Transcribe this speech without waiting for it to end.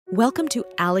Welcome to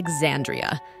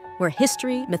Alexandria, where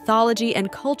history, mythology,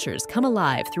 and cultures come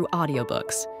alive through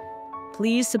audiobooks.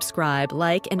 Please subscribe,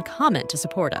 like, and comment to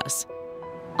support us.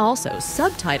 Also,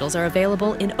 subtitles are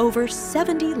available in over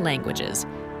 70 languages.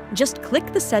 Just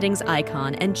click the settings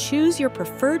icon and choose your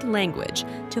preferred language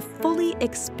to fully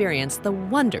experience the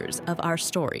wonders of our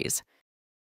stories.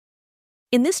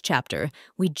 In this chapter,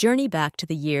 we journey back to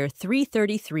the year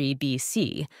 333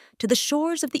 BC to the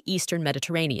shores of the eastern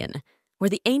Mediterranean, where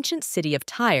the ancient city of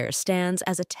Tyre stands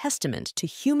as a testament to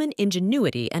human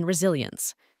ingenuity and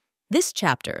resilience. This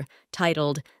chapter,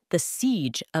 titled The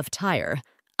Siege of Tyre,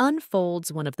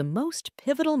 unfolds one of the most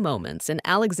pivotal moments in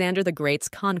Alexander the Great's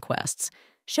conquests,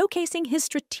 showcasing his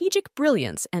strategic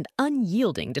brilliance and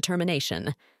unyielding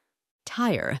determination.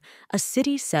 Tyre, a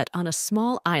city set on a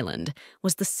small island,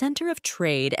 was the center of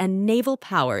trade and naval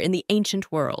power in the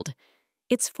ancient world.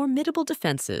 Its formidable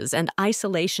defenses and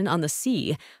isolation on the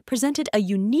sea presented a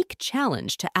unique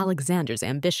challenge to Alexander's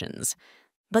ambitions.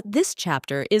 But this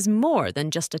chapter is more than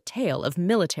just a tale of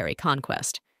military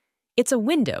conquest. It's a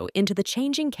window into the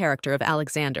changing character of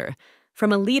Alexander,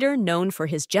 from a leader known for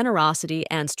his generosity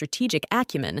and strategic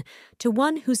acumen to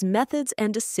one whose methods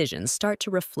and decisions start to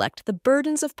reflect the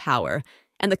burdens of power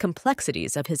and the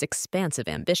complexities of his expansive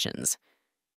ambitions.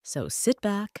 So sit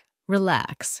back,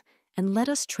 relax, and let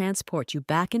us transport you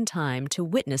back in time to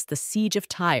witness the Siege of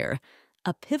Tyre,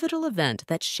 a pivotal event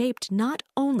that shaped not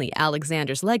only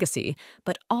Alexander's legacy,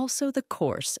 but also the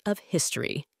course of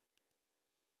history.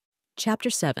 Chapter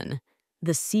 7.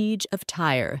 The Siege of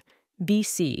Tyre,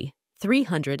 BC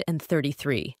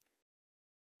 333.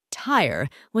 Tyre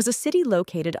was a city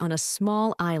located on a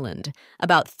small island,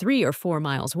 about 3 or 4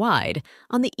 miles wide,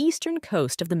 on the eastern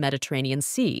coast of the Mediterranean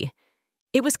Sea.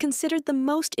 It was considered the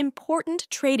most important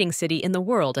trading city in the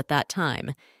world at that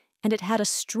time, and it had a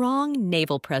strong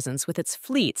naval presence with its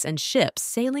fleets and ships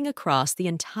sailing across the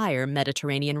entire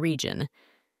Mediterranean region.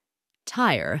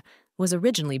 Tyre was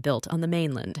originally built on the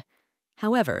mainland.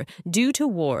 However, due to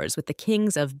wars with the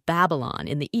kings of Babylon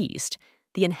in the east,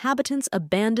 the inhabitants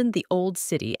abandoned the old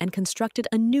city and constructed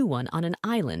a new one on an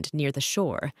island near the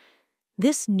shore.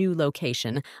 This new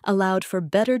location allowed for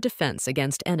better defense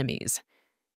against enemies.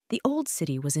 The old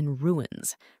city was in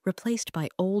ruins, replaced by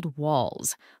old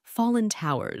walls, fallen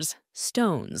towers,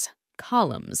 stones,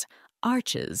 columns,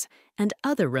 arches, and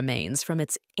other remains from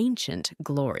its ancient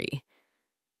glory.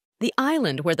 The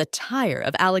island where the Tyre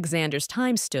of Alexander's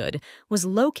time stood was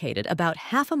located about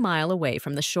half a mile away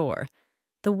from the shore.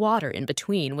 The water in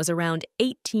between was around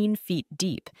 18 feet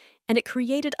deep, and it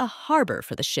created a harbor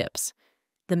for the ships.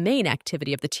 The main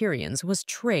activity of the Tyrians was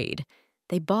trade.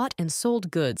 They bought and sold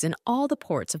goods in all the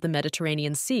ports of the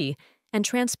Mediterranean Sea and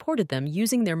transported them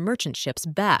using their merchant ships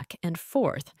back and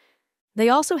forth. They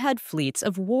also had fleets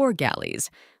of war galleys,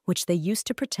 which they used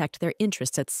to protect their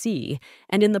interests at sea,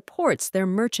 and in the ports their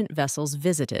merchant vessels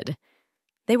visited.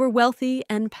 They were wealthy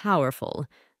and powerful,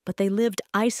 but they lived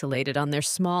isolated on their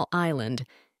small island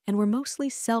and were mostly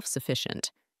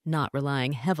self-sufficient, not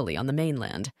relying heavily on the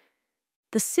mainland.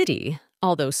 The city,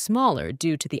 although smaller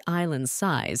due to the island's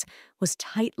size, was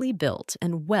tightly built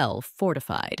and well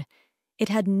fortified. It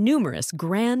had numerous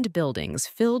grand buildings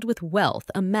filled with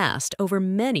wealth amassed over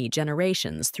many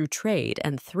generations through trade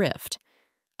and thrift.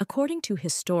 According to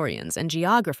historians and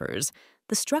geographers,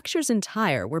 the structures in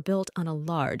Tyre were built on a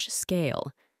large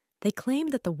scale. They claim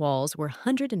that the walls were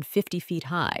 150 feet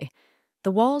high.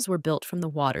 The walls were built from the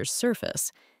water's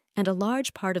surface, and a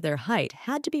large part of their height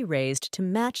had to be raised to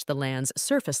match the land's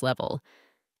surface level.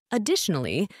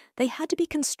 Additionally, they had to be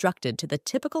constructed to the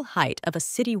typical height of a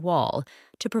city wall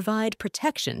to provide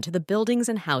protection to the buildings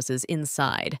and houses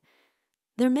inside.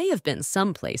 There may have been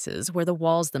some places where the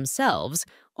walls themselves,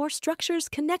 or structures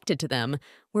connected to them,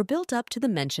 were built up to the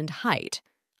mentioned height,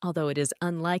 although it is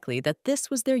unlikely that this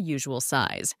was their usual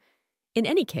size. In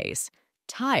any case,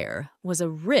 Tyre was a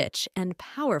rich and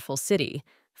powerful city,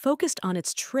 focused on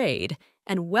its trade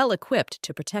and well-equipped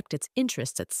to protect its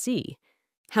interests at sea.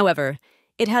 However,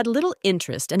 it had little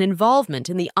interest and involvement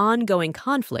in the ongoing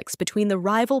conflicts between the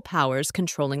rival powers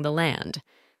controlling the land.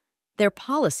 Their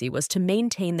policy was to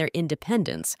maintain their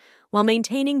independence while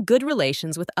maintaining good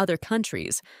relations with other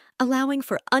countries, allowing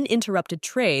for uninterrupted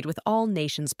trade with all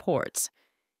nations' ports.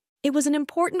 It was an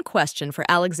important question for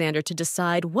Alexander to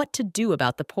decide what to do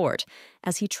about the port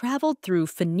as he traveled through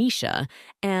Phoenicia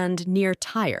and near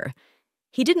Tyre.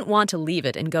 He didn't want to leave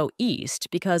it and go east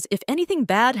because if anything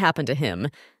bad happened to him,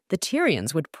 the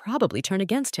Tyrians would probably turn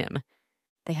against him.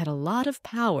 They had a lot of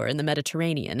power in the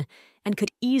Mediterranean and could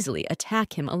easily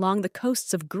attack him along the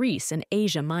coasts of Greece and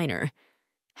Asia Minor.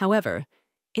 However,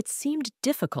 it seemed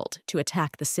difficult to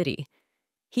attack the city.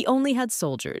 He only had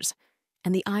soldiers,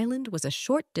 and the island was a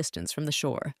short distance from the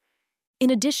shore. In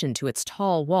addition to its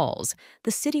tall walls,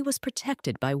 the city was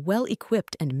protected by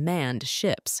well-equipped and manned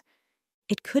ships.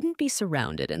 It couldn't be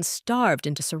surrounded and starved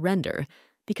into surrender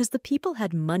because the people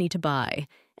had money to buy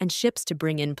and ships to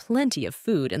bring in plenty of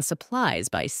food and supplies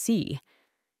by sea.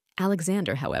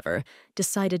 Alexander, however,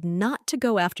 decided not to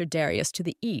go after Darius to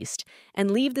the east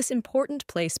and leave this important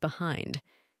place behind.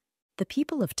 The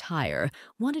people of Tyre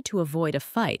wanted to avoid a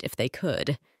fight if they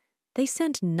could. They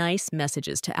sent nice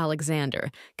messages to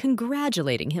Alexander,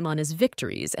 congratulating him on his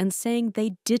victories and saying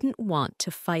they didn't want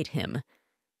to fight him.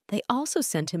 They also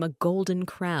sent him a golden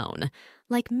crown,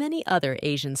 like many other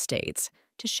Asian states,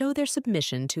 to show their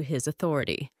submission to his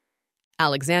authority.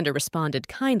 Alexander responded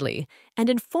kindly and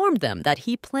informed them that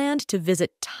he planned to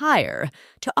visit Tyre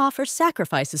to offer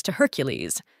sacrifices to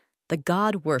Hercules, the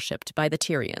god worshipped by the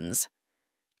Tyrians.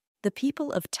 The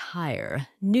people of Tyre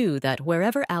knew that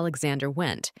wherever Alexander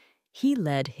went, he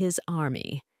led his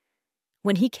army.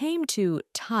 When he came to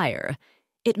Tyre,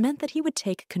 it meant that he would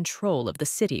take control of the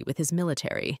city with his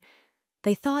military.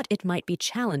 They thought it might be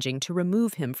challenging to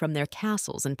remove him from their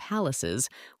castles and palaces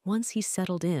once he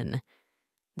settled in.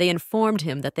 They informed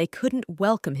him that they couldn't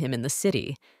welcome him in the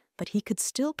city, but he could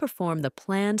still perform the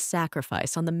planned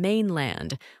sacrifice on the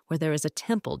mainland, where there is a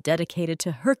temple dedicated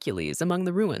to Hercules among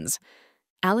the ruins.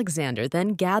 Alexander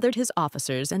then gathered his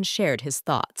officers and shared his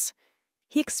thoughts.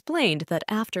 He explained that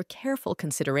after careful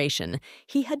consideration,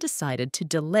 he had decided to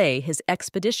delay his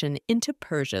expedition into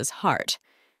Persia's heart.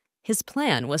 His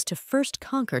plan was to first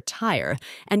conquer Tyre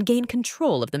and gain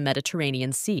control of the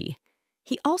Mediterranean Sea.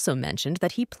 He also mentioned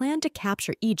that he planned to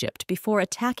capture Egypt before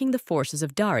attacking the forces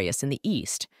of Darius in the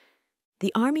east.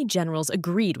 The army generals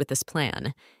agreed with this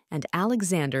plan, and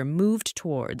Alexander moved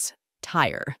towards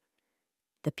Tyre.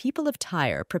 The people of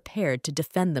Tyre prepared to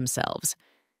defend themselves.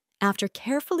 After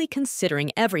carefully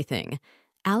considering everything,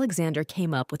 Alexander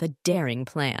came up with a daring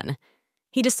plan.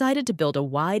 He decided to build a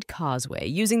wide causeway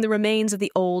using the remains of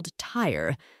the old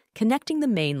Tyre, connecting the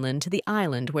mainland to the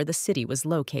island where the city was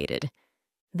located.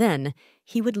 Then,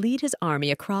 he would lead his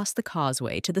army across the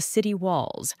causeway to the city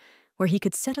walls, where he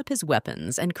could set up his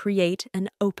weapons and create an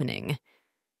opening.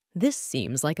 This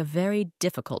seems like a very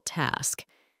difficult task.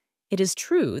 It is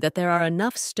true that there are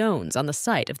enough stones on the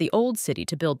site of the old city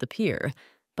to build the pier,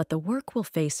 but the work will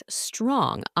face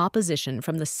strong opposition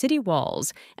from the city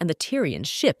walls and the Tyrian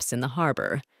ships in the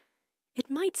harbor. It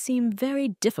might seem very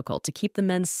difficult to keep the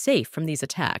men safe from these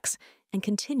attacks and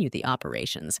continue the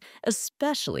operations,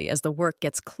 especially as the work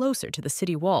gets closer to the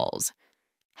city walls.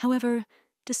 However,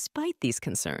 despite these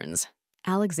concerns,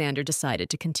 Alexander decided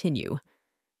to continue.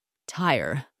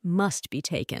 Tyre must be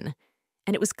taken,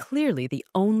 and it was clearly the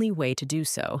only way to do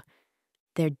so.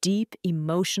 Their deep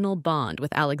emotional bond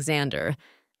with Alexander,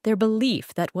 their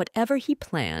belief that whatever he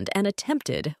planned and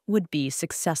attempted would be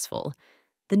successful,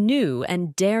 the new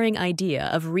and daring idea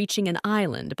of reaching an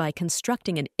island by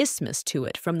constructing an isthmus to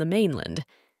it from the mainland,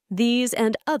 these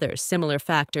and other similar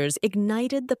factors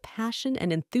ignited the passion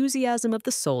and enthusiasm of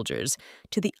the soldiers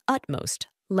to the utmost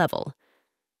level.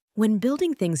 When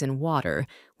building things in water,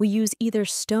 we use either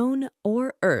stone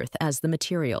or earth as the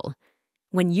material.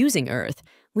 When using earth,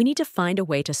 we need to find a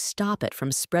way to stop it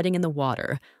from spreading in the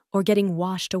water or getting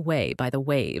washed away by the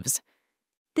waves.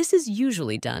 This is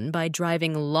usually done by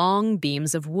driving long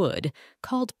beams of wood,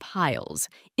 called piles,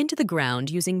 into the ground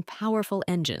using powerful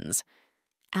engines.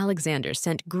 Alexander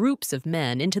sent groups of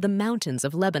men into the mountains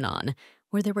of Lebanon,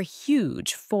 where there were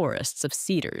huge forests of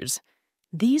cedars.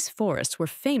 These forests were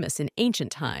famous in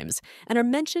ancient times and are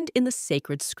mentioned in the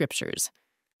sacred scriptures.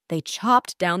 They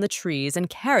chopped down the trees and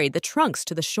carried the trunks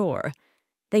to the shore.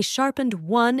 They sharpened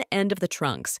one end of the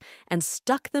trunks and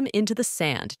stuck them into the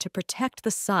sand to protect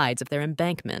the sides of their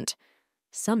embankment.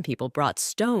 Some people brought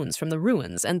stones from the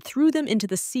ruins and threw them into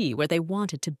the sea where they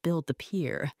wanted to build the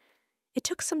pier. It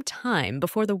took some time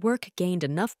before the work gained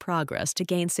enough progress to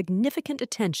gain significant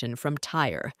attention from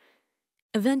Tyre.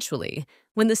 Eventually,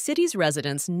 when the city's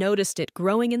residents noticed it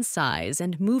growing in size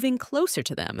and moving closer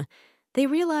to them, they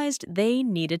realized they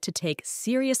needed to take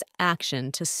serious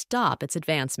action to stop its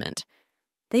advancement.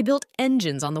 They built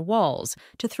engines on the walls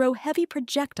to throw heavy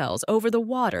projectiles over the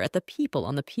water at the people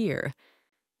on the pier.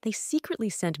 They secretly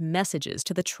sent messages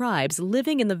to the tribes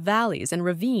living in the valleys and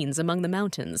ravines among the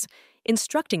mountains,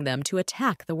 instructing them to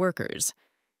attack the workers.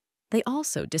 They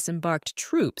also disembarked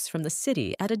troops from the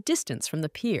city at a distance from the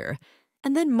pier,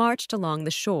 and then marched along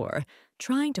the shore,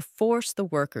 trying to force the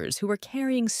workers who were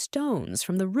carrying stones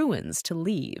from the ruins to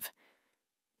leave.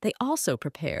 They also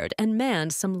prepared and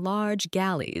manned some large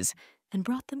galleys and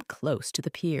brought them close to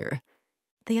the pier.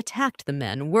 They attacked the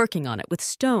men working on it with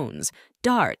stones,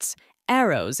 darts,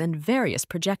 arrows, and various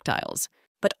projectiles,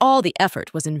 but all the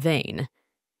effort was in vain.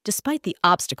 Despite the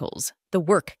obstacles, the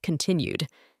work continued.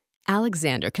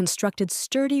 Alexander constructed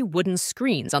sturdy wooden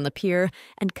screens on the pier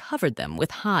and covered them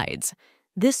with hides.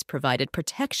 This provided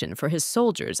protection for his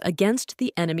soldiers against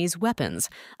the enemy's weapons,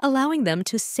 allowing them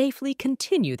to safely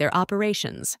continue their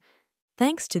operations.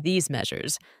 Thanks to these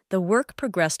measures, the work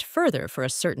progressed further for a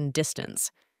certain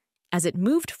distance. As it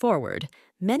moved forward,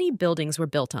 many buildings were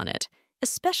built on it,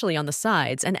 especially on the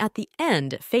sides and at the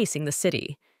end facing the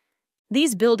city.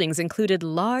 These buildings included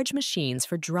large machines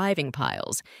for driving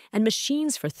piles and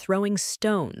machines for throwing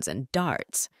stones and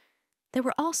darts. There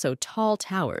were also tall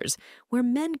towers where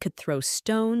men could throw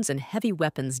stones and heavy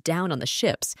weapons down on the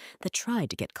ships that tried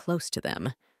to get close to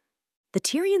them. The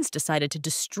Tyrians decided to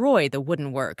destroy the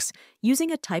wooden works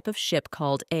using a type of ship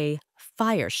called a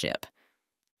fire ship.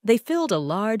 They filled a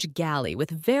large galley with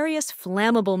various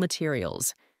flammable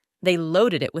materials. They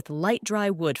loaded it with light dry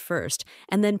wood first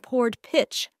and then poured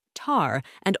pitch, tar,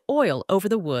 and oil over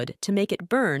the wood to make it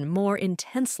burn more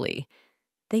intensely.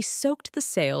 They soaked the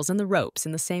sails and the ropes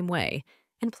in the same way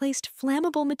and placed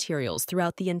flammable materials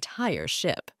throughout the entire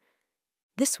ship.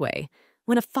 This way,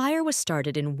 when a fire was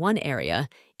started in one area,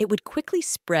 it would quickly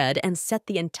spread and set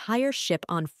the entire ship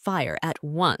on fire at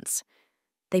once.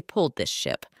 They pulled this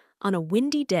ship on a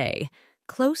windy day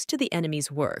close to the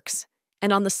enemy's works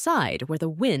and on the side where the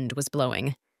wind was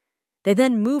blowing. They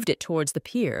then moved it towards the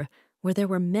pier, where there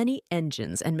were many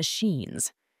engines and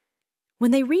machines.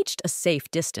 When they reached a safe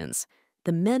distance,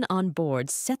 the men on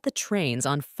board set the trains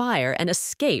on fire and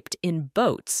escaped in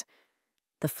boats.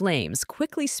 The flames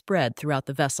quickly spread throughout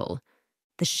the vessel.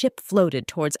 The ship floated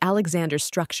towards Alexander's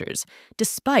structures,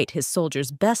 despite his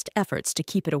soldiers' best efforts to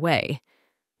keep it away.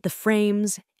 The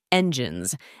frames,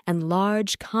 engines, and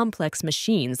large, complex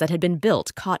machines that had been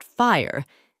built caught fire,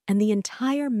 and the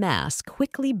entire mass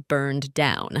quickly burned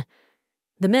down.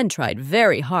 The men tried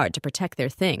very hard to protect their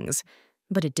things,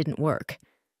 but it didn't work.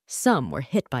 Some were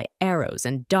hit by arrows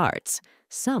and darts,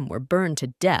 some were burned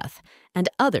to death, and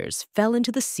others fell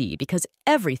into the sea because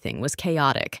everything was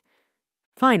chaotic.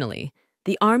 Finally,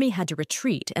 the army had to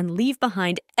retreat and leave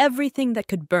behind everything that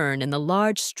could burn in the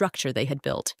large structure they had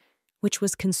built, which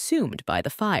was consumed by the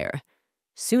fire.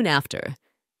 Soon after,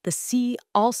 the sea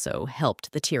also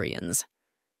helped the Tyrians.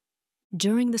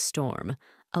 During the storm,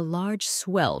 a large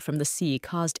swell from the sea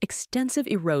caused extensive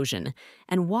erosion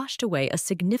and washed away a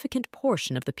significant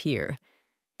portion of the pier.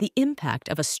 The impact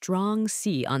of a strong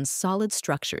sea on solid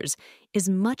structures is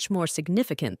much more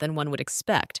significant than one would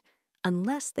expect,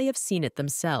 unless they have seen it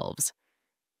themselves.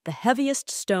 The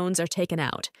heaviest stones are taken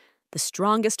out, the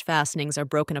strongest fastenings are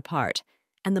broken apart,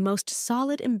 and the most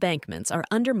solid embankments are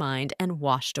undermined and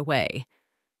washed away.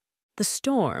 The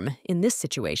storm, in this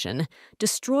situation,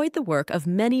 destroyed the work of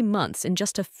many months in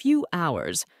just a few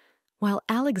hours, while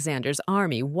Alexander's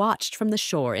army watched from the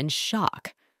shore in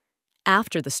shock.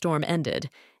 After the storm ended,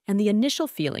 and the initial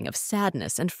feeling of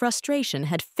sadness and frustration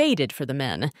had faded for the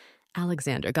men,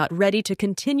 Alexander got ready to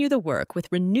continue the work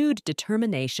with renewed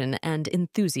determination and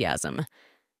enthusiasm.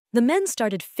 The men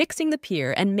started fixing the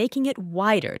pier and making it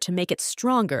wider to make it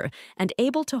stronger and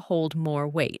able to hold more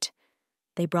weight.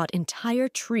 They brought entire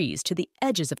trees to the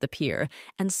edges of the pier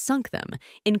and sunk them,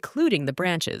 including the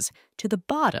branches, to the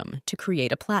bottom to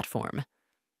create a platform.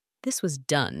 This was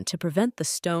done to prevent the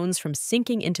stones from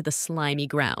sinking into the slimy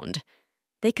ground.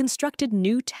 They constructed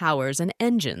new towers and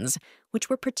engines, which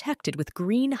were protected with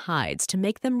green hides to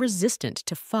make them resistant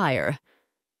to fire.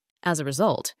 As a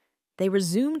result, they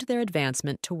resumed their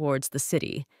advancement towards the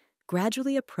city,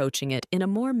 gradually approaching it in a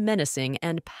more menacing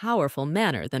and powerful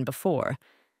manner than before.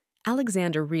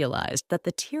 Alexander realized that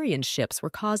the Tyrian ships were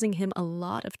causing him a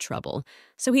lot of trouble,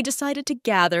 so he decided to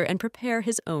gather and prepare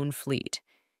his own fleet.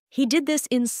 He did this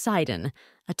in Sidon,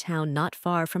 a town not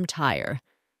far from Tyre.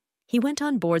 He went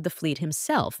on board the fleet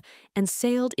himself and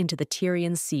sailed into the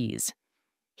Tyrian seas.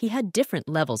 He had different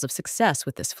levels of success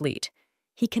with this fleet.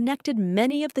 He connected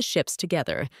many of the ships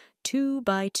together, 2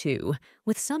 by 2,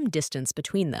 with some distance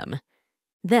between them.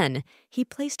 Then, he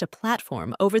placed a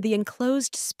platform over the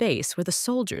enclosed space where the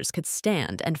soldiers could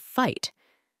stand and fight.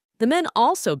 The men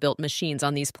also built machines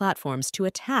on these platforms to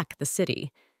attack the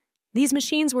city. These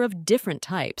machines were of different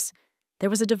types. There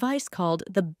was a device called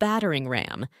the battering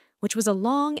ram, which was a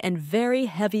long and very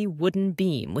heavy wooden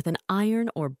beam with an iron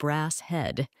or brass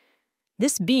head.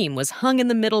 This beam was hung in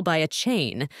the middle by a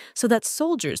chain so that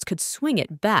soldiers could swing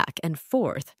it back and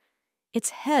forth. Its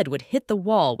head would hit the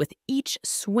wall with each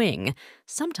swing,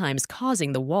 sometimes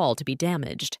causing the wall to be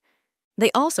damaged. They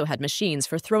also had machines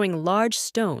for throwing large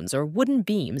stones or wooden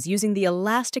beams using the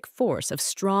elastic force of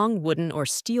strong wooden or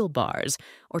steel bars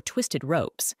or twisted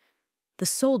ropes. The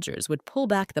soldiers would pull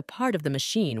back the part of the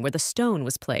machine where the stone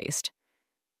was placed.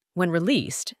 When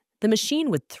released, the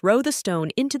machine would throw the stone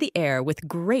into the air with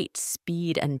great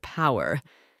speed and power.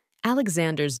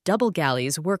 Alexander's double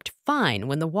galleys worked fine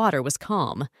when the water was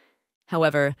calm.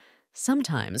 However,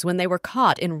 sometimes when they were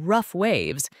caught in rough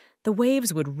waves, the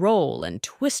waves would roll and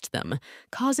twist them,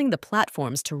 causing the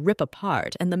platforms to rip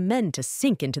apart and the men to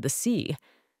sink into the sea.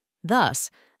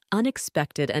 Thus,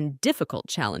 unexpected and difficult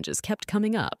challenges kept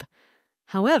coming up.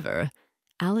 However,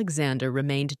 Alexander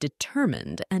remained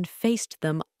determined and faced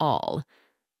them all.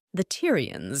 The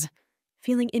Tyrians,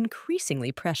 feeling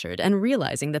increasingly pressured and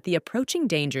realizing that the approaching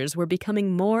dangers were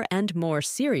becoming more and more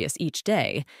serious each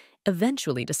day,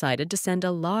 eventually decided to send a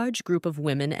large group of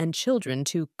women and children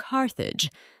to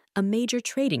Carthage, a major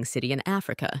trading city in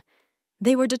Africa.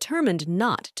 They were determined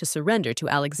not to surrender to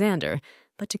Alexander,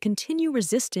 but to continue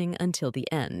resisting until the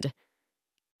end.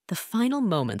 The final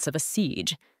moments of a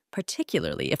siege,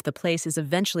 particularly if the place is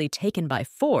eventually taken by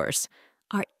force,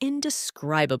 are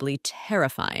indescribably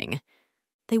terrifying.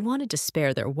 They wanted to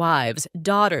spare their wives,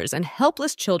 daughters, and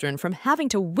helpless children from having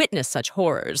to witness such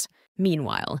horrors.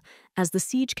 Meanwhile, as the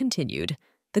siege continued,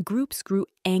 the groups grew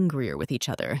angrier with each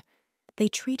other. They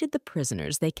treated the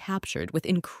prisoners they captured with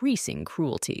increasing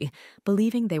cruelty,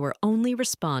 believing they were only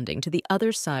responding to the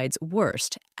other side's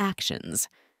worst actions.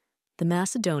 The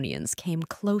Macedonians came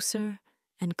closer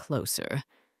and closer.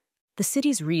 The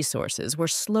city's resources were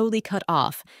slowly cut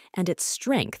off, and its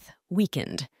strength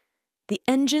weakened. The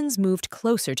engines moved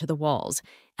closer to the walls,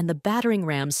 and the battering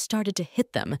rams started to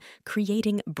hit them,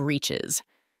 creating breaches.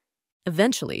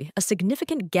 Eventually, a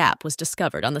significant gap was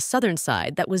discovered on the southern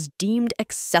side that was deemed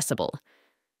accessible.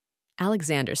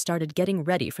 Alexander started getting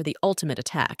ready for the ultimate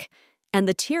attack, and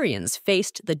the Tyrians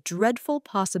faced the dreadful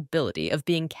possibility of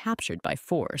being captured by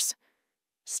force.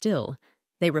 Still,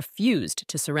 they refused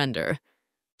to surrender.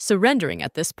 Surrendering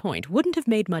at this point wouldn't have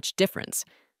made much difference,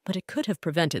 but it could have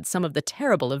prevented some of the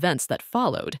terrible events that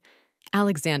followed.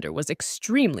 Alexander was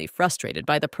extremely frustrated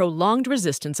by the prolonged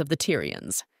resistance of the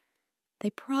Tyrians. They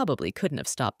probably couldn't have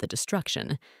stopped the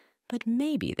destruction, but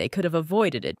maybe they could have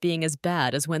avoided it being as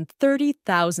bad as when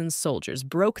 30,000 soldiers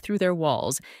broke through their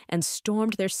walls and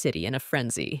stormed their city in a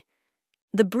frenzy.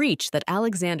 The breach that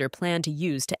Alexander planned to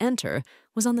use to enter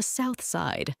was on the south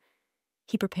side.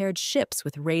 He prepared ships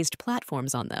with raised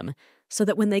platforms on them, so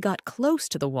that when they got close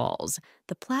to the walls,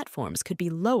 the platforms could be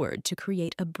lowered to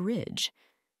create a bridge.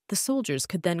 The soldiers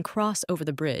could then cross over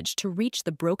the bridge to reach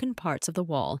the broken parts of the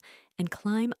wall and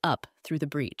climb up through the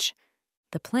breach.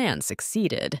 The plan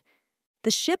succeeded.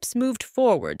 The ships moved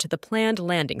forward to the planned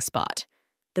landing spot.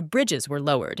 The bridges were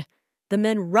lowered. The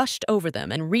men rushed over them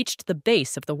and reached the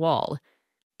base of the wall.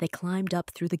 They climbed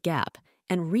up through the gap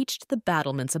and reached the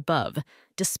battlements above,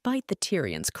 despite the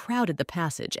Tyrians crowded the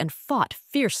passage and fought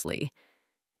fiercely.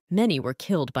 Many were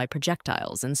killed by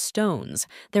projectiles and stones,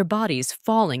 their bodies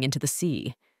falling into the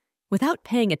sea. Without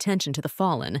paying attention to the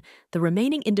fallen, the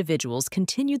remaining individuals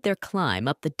continued their climb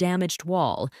up the damaged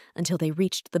wall until they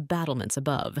reached the battlements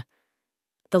above.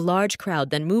 The large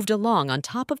crowd then moved along on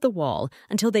top of the wall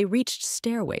until they reached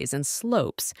stairways and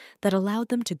slopes that allowed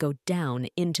them to go down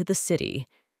into the city.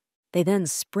 They then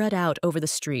spread out over the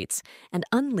streets and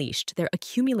unleashed their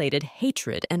accumulated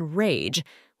hatred and rage,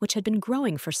 which had been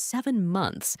growing for 7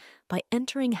 months, by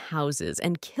entering houses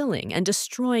and killing and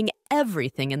destroying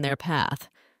everything in their path.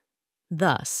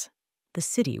 Thus, the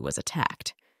city was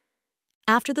attacked.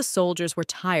 After the soldiers were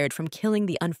tired from killing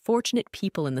the unfortunate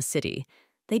people in the city,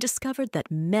 they discovered that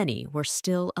many were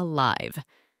still alive.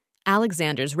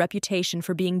 Alexander's reputation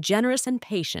for being generous and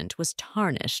patient was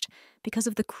tarnished because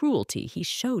of the cruelty he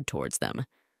showed towards them.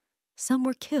 Some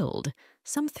were killed,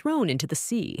 some thrown into the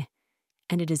sea,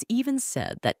 and it is even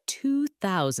said that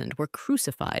 2,000 were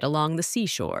crucified along the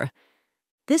seashore.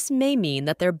 This may mean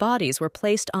that their bodies were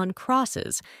placed on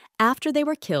crosses after they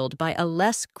were killed by a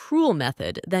less cruel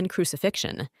method than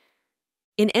crucifixion.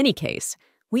 In any case,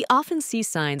 we often see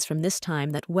signs from this time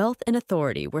that wealth and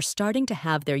authority were starting to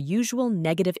have their usual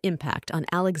negative impact on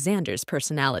Alexander's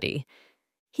personality.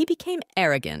 He became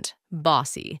arrogant,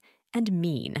 bossy, and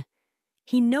mean.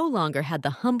 He no longer had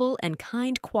the humble and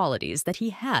kind qualities that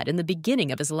he had in the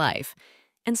beginning of his life,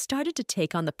 and started to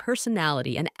take on the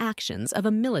personality and actions of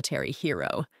a military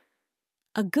hero.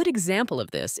 A good example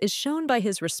of this is shown by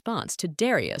his response to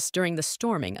Darius during the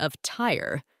storming of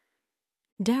Tyre.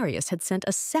 Darius had sent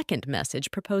a second message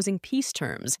proposing peace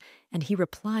terms, and he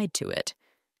replied to it.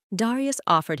 Darius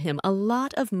offered him a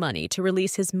lot of money to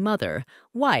release his mother,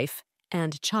 wife,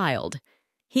 and child.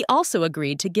 He also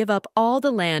agreed to give up all the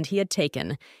land he had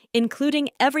taken, including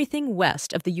everything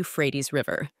west of the Euphrates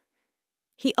River.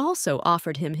 He also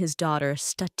offered him his daughter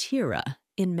Statira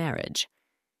in marriage.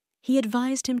 He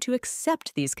advised him to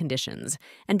accept these conditions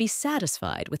and be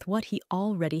satisfied with what he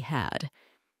already had.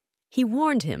 He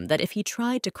warned him that if he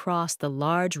tried to cross the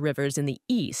large rivers in the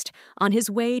east on his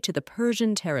way to the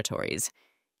Persian territories,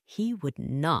 he would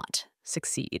not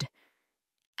succeed.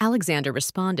 Alexander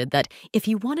responded that if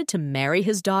he wanted to marry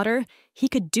his daughter, he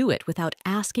could do it without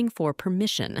asking for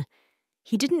permission.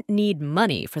 He didn't need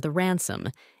money for the ransom,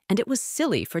 and it was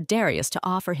silly for Darius to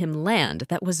offer him land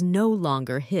that was no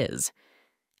longer his.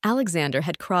 Alexander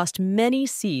had crossed many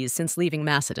seas since leaving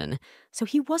Macedon, so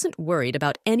he wasn't worried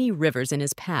about any rivers in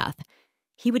his path.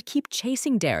 He would keep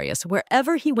chasing Darius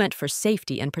wherever he went for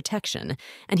safety and protection,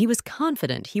 and he was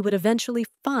confident he would eventually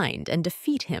find and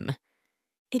defeat him.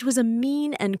 It was a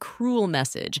mean and cruel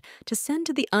message to send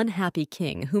to the unhappy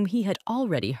king whom he had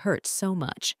already hurt so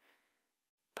much.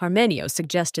 Parmenio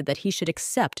suggested that he should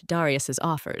accept Darius's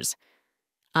offers.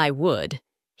 "I would,"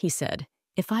 he said,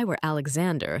 "if I were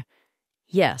Alexander."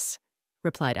 "Yes,"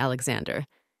 replied Alexander,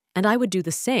 "and I would do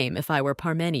the same if I were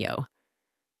Parmenio."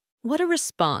 What a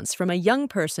response from a young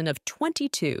person of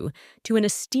 22 to an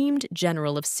esteemed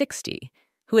general of 60,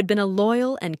 who had been a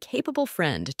loyal and capable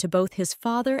friend to both his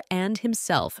father and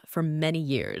himself for many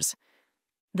years.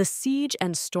 The siege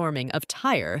and storming of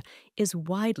Tyre is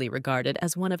widely regarded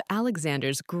as one of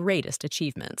Alexander's greatest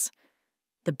achievements.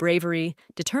 The bravery,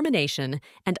 determination,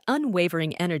 and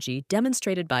unwavering energy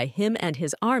demonstrated by him and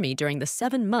his army during the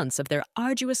 7 months of their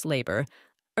arduous labor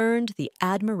earned the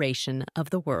admiration of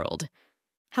the world.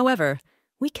 However,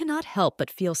 we cannot help but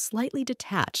feel slightly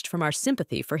detached from our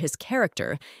sympathy for his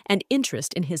character and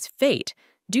interest in his fate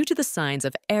due to the signs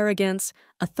of arrogance,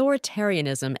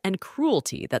 authoritarianism, and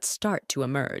cruelty that start to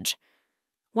emerge.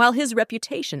 While his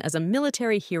reputation as a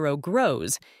military hero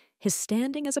grows, his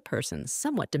standing as a person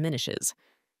somewhat diminishes.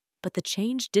 But the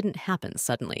change didn't happen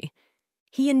suddenly.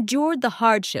 He endured the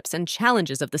hardships and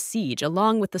challenges of the siege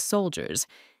along with the soldiers,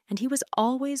 and he was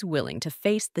always willing to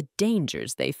face the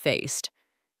dangers they faced.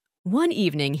 One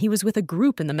evening he was with a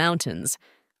group in the mountains.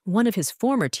 One of his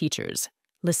former teachers,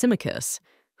 Lysimachus,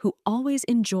 who always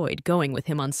enjoyed going with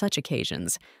him on such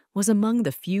occasions, was among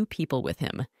the few people with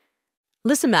him.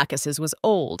 Lysimachus was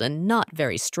old and not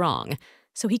very strong,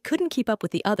 so he couldn't keep up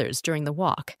with the others during the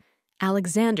walk.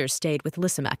 Alexander stayed with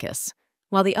Lysimachus,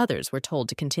 while the others were told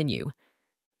to continue.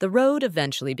 The road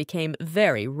eventually became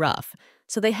very rough,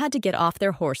 so they had to get off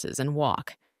their horses and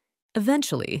walk.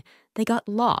 Eventually, they got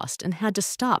lost and had to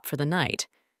stop for the night.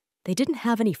 They didn't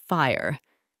have any fire,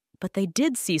 but they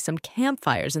did see some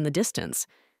campfires in the distance.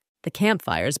 The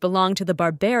campfires belonged to the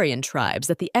barbarian tribes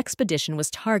that the expedition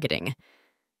was targeting.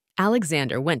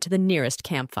 Alexander went to the nearest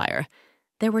campfire.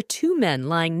 There were 2 men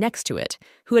lying next to it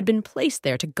who had been placed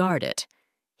there to guard it.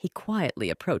 He quietly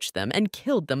approached them and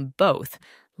killed them both,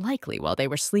 likely while they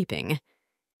were sleeping.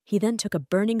 He then took a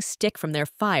burning stick from their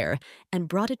fire and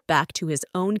brought it back to his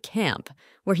own camp,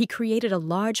 where he created a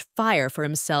large fire for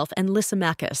himself and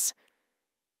Lysimachus.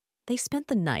 They spent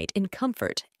the night in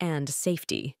comfort and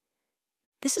safety.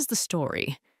 This is the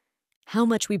story. How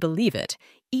much we believe it,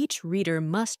 each reader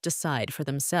must decide for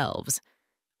themselves.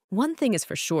 One thing is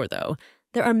for sure, though,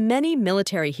 there are many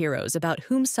military heroes about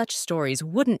whom such stories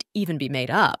wouldn't even be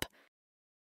made up.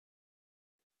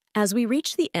 As we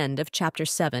reach the end of Chapter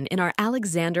 7 in our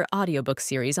Alexander audiobook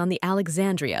series on the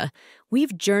Alexandria,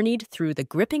 we've journeyed through the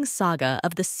gripping saga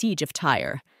of the Siege of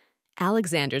Tyre.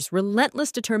 Alexander's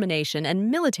relentless determination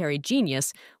and military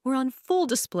genius were on full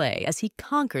display as he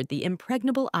conquered the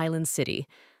impregnable island city,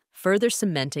 further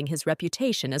cementing his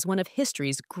reputation as one of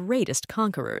history's greatest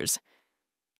conquerors.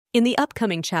 In the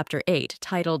upcoming Chapter 8,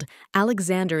 titled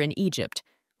Alexander in Egypt,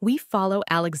 we follow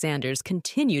Alexander's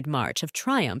continued march of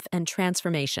triumph and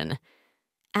transformation.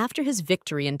 After his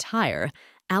victory in Tyre,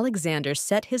 Alexander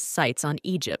set his sights on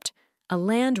Egypt, a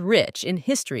land rich in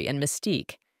history and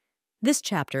mystique. This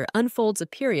chapter unfolds a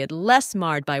period less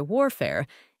marred by warfare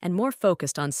and more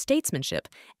focused on statesmanship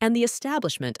and the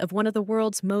establishment of one of the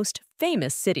world's most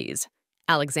famous cities,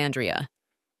 Alexandria.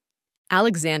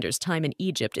 Alexander's time in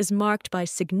Egypt is marked by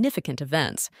significant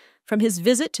events, from his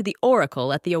visit to the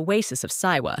oracle at the oasis of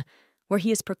Siwa, where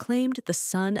he is proclaimed the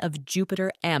son of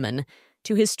Jupiter Ammon,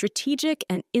 to his strategic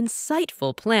and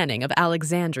insightful planning of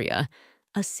Alexandria,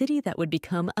 a city that would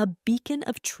become a beacon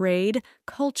of trade,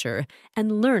 culture,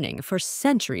 and learning for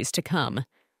centuries to come.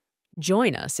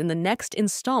 Join us in the next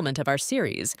installment of our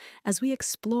series as we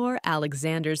explore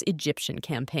Alexander's Egyptian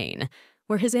campaign,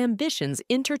 where his ambitions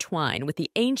intertwine with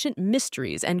the ancient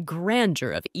mysteries and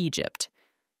grandeur of Egypt.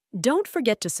 Don't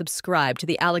forget to subscribe to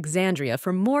the Alexandria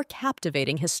for more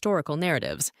captivating historical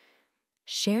narratives.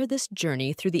 Share this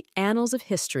journey through the annals of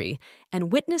history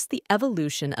and witness the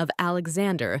evolution of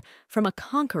Alexander from a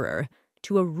conqueror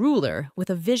to a ruler with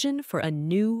a vision for a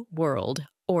new world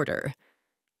order.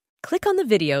 Click on the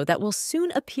video that will soon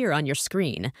appear on your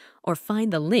screen, or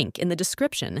find the link in the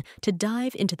description to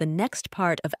dive into the next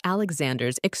part of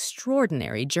Alexander's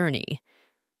extraordinary journey.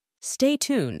 Stay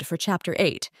tuned for Chapter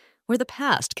 8, where the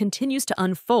past continues to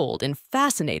unfold in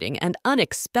fascinating and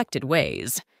unexpected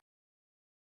ways.